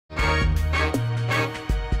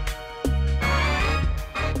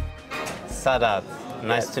Saadat,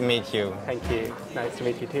 nice Yes. to meet you. Thank you. Nice to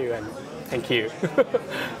meet you too, and thank you.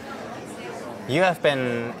 You have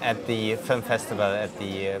been at the film festival, at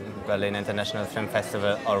the Berlin International Film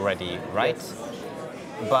Festival already, right? Yes.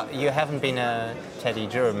 But you haven't been a Teddy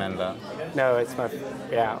jury member. No, it's my,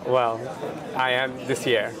 yeah, well, I am this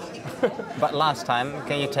year. But last time,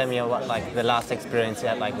 can you tell me what like the last experience you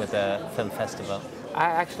had like with the film festival? I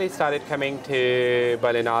actually started coming to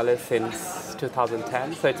Berlinale since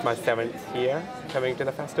 2010, so it's my 7th year coming to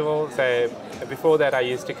the festival. So before that, I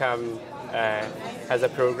used to come as a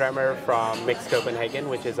programmer from Mix Copenhagen,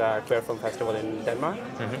 which is a queer film festival in Denmark.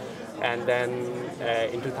 And then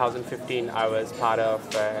in 2015, I was part of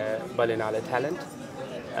Berlinale Talent.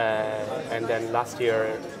 And then last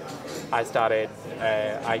year,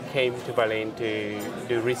 I came to Berlin to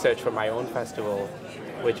do research for my own festival,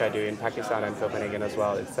 which I do in Pakistan and Copenhagen as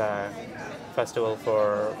well. It's a festival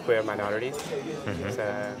for queer minorities. So,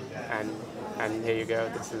 and here you go.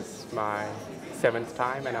 This is my 7th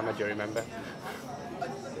time, and I'm a jury member.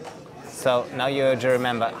 So now you're a jury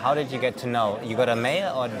member. How did you get to know? You got a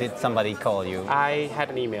mail or did somebody call you? I had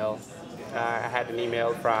an email. I had an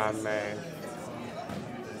email from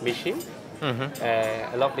Mishi.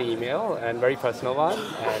 A lovely email and very personal one.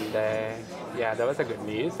 And yeah, that was a good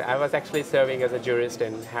news. I was actually serving as a jurist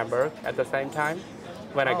in Hamburg at the same time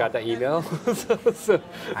when I got the email.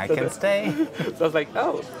 I can stay. So I was like,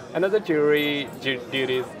 oh, another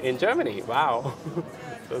duties in Germany. Wow.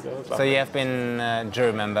 So you have been a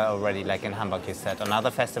jury member already, like in Hamburg, you said, on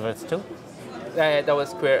other festivals too? That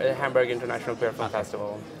was Hamburg International Queer Film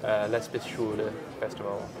Festival, Lesbischule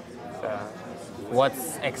Festival. So,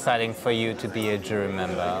 What's exciting for you to be a jury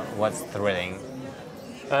member? What's thrilling?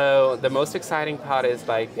 the most exciting part is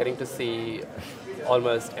like getting to see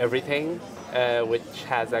almost everything which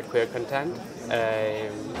has a queer content,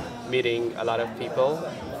 meeting a lot of people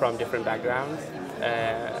from different backgrounds,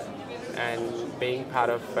 and being part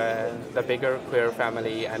of the bigger queer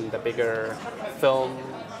family and the bigger film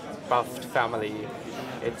buffed family.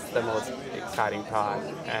 It's the most exciting part,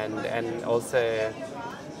 and also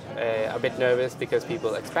a bit nervous because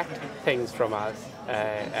people expect things from us,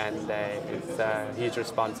 and it's a huge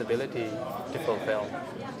responsibility to fulfill.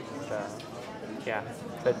 So, yeah,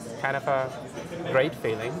 it's kind of a great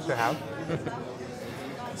feeling to have.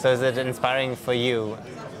 So is it inspiring for you,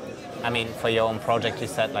 I mean, for your own project, you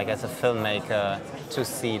said, like as a filmmaker, to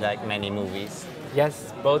see like many movies?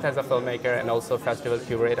 Yes, both as a filmmaker and also festival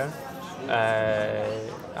curator.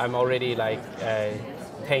 I'm already like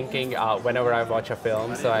thinking whenever I watch a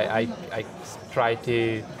film, so I try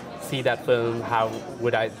to see that film, how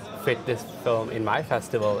would I fit this film in my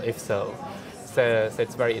festival, if so. So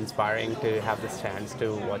it's very inspiring to have this chance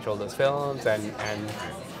to watch all those films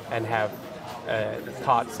and have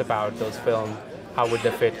thoughts about those films, how would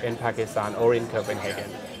they fit in Pakistan or in Copenhagen.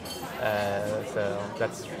 So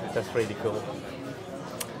that's really cool.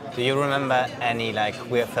 Do you remember any like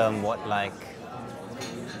queer film what like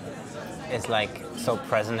is like so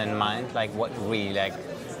present in mind, like what really like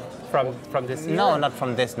from this year? No, not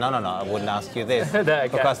from this. No. I wouldn't ask you this Okay.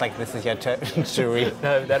 because like this is your jury.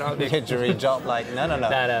 No, that don't be your jury job. Like no.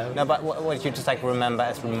 No. No, but what you just like remember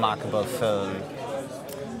as remarkable film?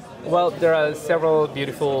 Well, there are several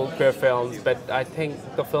beautiful queer films, but I think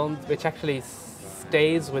the film which actually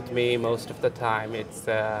stays with me most of the time, it's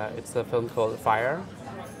a film called Fire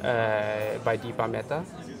by Deepa Mehta.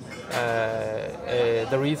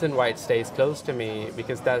 The reason why it stays close to me,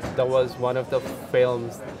 because that was one of the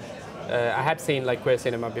films, I had seen like queer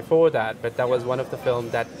cinema before that, but that was one of the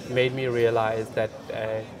films that made me realize that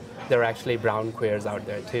there are actually brown queers out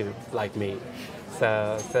there too, like me.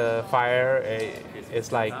 So Fire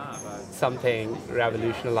is like something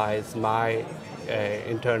revolutionized my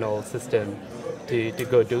internal system to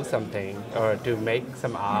go do something or to make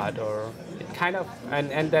some art, or it kind of,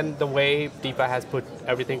 and then the way Deepa has put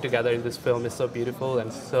everything together in this film is so beautiful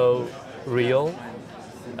and so real.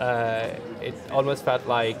 It almost felt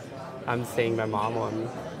like I'm seeing my mom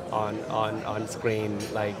on screen,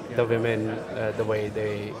 like the women, the way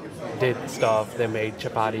they did stuff, they made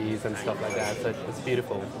chapatis and stuff like that, so it's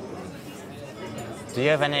beautiful. Do you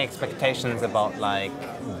have any expectations about like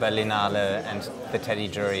Berlinale and the Teddy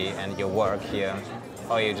jury and your work here,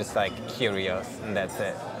 or are you just like curious and that's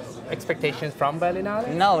it? Expectations from Berlinale?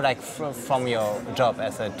 No, like from your job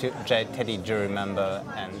as a Teddy jury member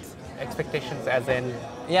and Expectations as in?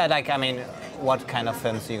 yeah, like I mean, what kind of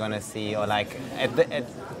films you're going to see, or like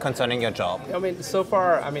concerning your job? I mean, so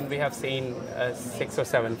far, I mean, we have seen 6 or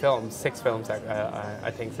 7 films, 6 films,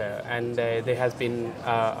 I think so, and there has been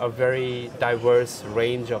a very diverse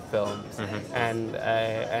range of films, and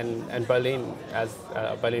Berlin, as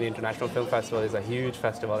Berlin International Film Festival, is a huge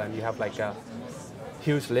festival, and you have like a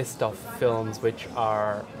huge list of films which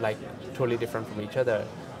are like totally different from each other.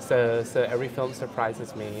 So every film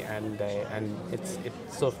surprises me, and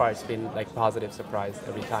so far it's been like positive surprise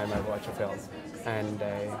every time I watch a film, and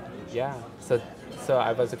yeah. So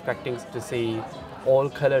I was expecting to see all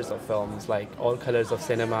colors of films, like all colors of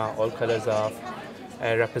cinema, all colors of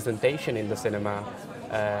representation in the cinema,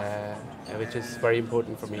 which is very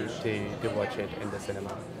important for me to watch it in the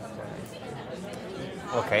cinema.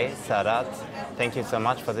 Okay, Saadat, thank you so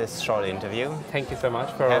much for this short interview. Thank you so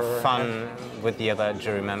much for... Have fun with the other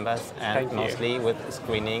jury members, and Thank you. mostly with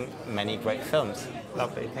screening many great films.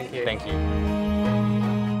 Lovely, thank you. Thank you.